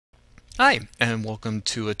Hi, and welcome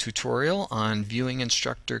to a tutorial on viewing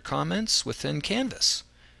instructor comments within Canvas.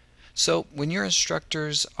 So when your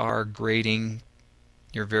instructors are grading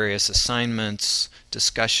your various assignments,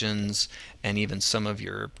 discussions, and even some of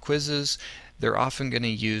your quizzes, they're often going to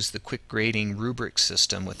use the quick grading rubric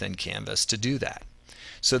system within Canvas to do that.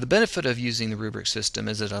 So the benefit of using the rubric system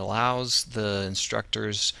is it allows the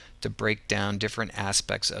instructors to break down different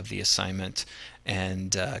aspects of the assignment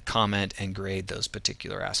and comment and grade those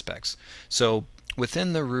particular aspects. So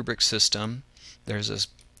within the rubric system, there's this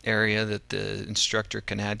area that the instructor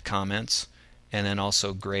can add comments and then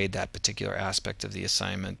also grade that particular aspect of the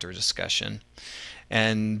assignment or discussion.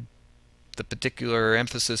 And the particular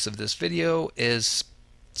emphasis of this video is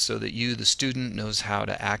so that you, the student, knows how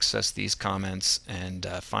to access these comments and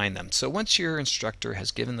find them. So once your instructor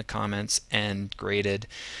has given the comments and graded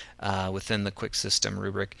within the quick system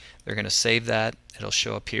rubric, they're going to save that. It'll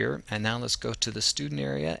show up here. And now let's go to the student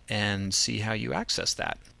area and see how you access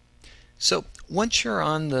that. So once you're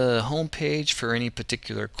on the home page for any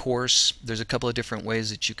particular course, there's a couple of different ways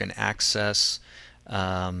that you can access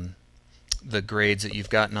the grades that you've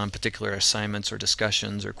gotten on particular assignments or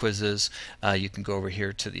discussions or quizzes. You can go over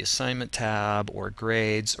here to the assignment tab or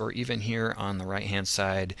grades, or even here on the right hand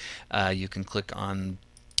side you can click on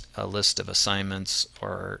a list of assignments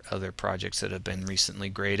or other projects that have been recently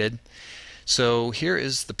graded. So here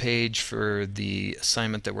is the page for the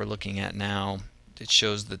assignment that we're looking at now. It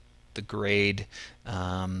shows the grade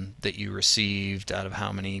that you received out of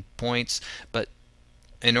how many points, but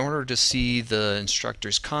in order to see the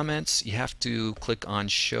instructor's comments, you have to click on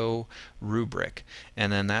Show Rubric,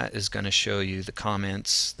 and then that is going to show you the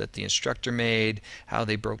comments that the instructor made, how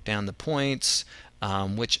they broke down the points,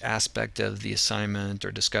 which aspect of the assignment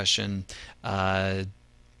or discussion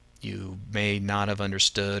you may not have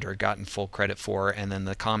understood or gotten full credit for, and then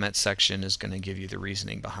the comment section is going to give you the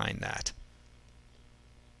reasoning behind that.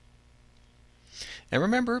 And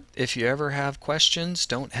remember, if you ever have questions,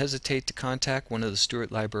 don't hesitate to contact one of the Stewart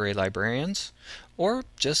Library librarians, or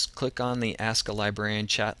just click on the Ask a Librarian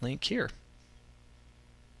chat link here.